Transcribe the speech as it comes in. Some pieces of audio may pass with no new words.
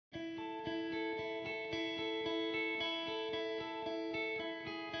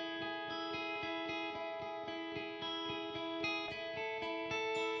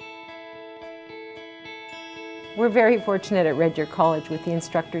We're very fortunate at Red Deer College with the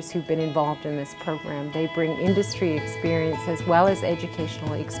instructors who've been involved in this program. They bring industry experience as well as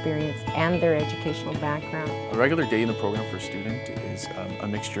educational experience and their educational background. A regular day in the program for a student is a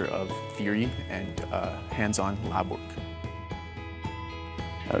mixture of theory and hands-on lab work.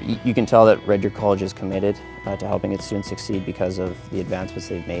 You can tell that Red Deer College is committed to helping its students succeed because of the advancements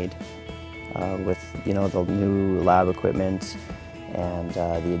they've made with the new lab equipment and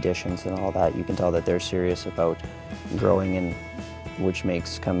the additions and all that. You can tell that they're serious about growing, and which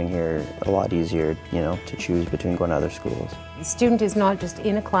makes coming here a lot easier, to choose between going to other schools. The student is not just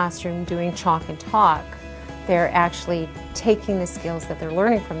in a classroom doing chalk and talk. They're actually taking the skills that they're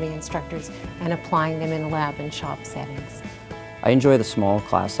learning from the instructors and applying them in lab and shop settings. I enjoy the small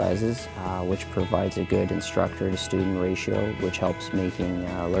class sizes, which provides a good instructor to student ratio, which helps making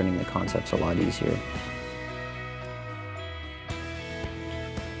learning the concepts a lot easier.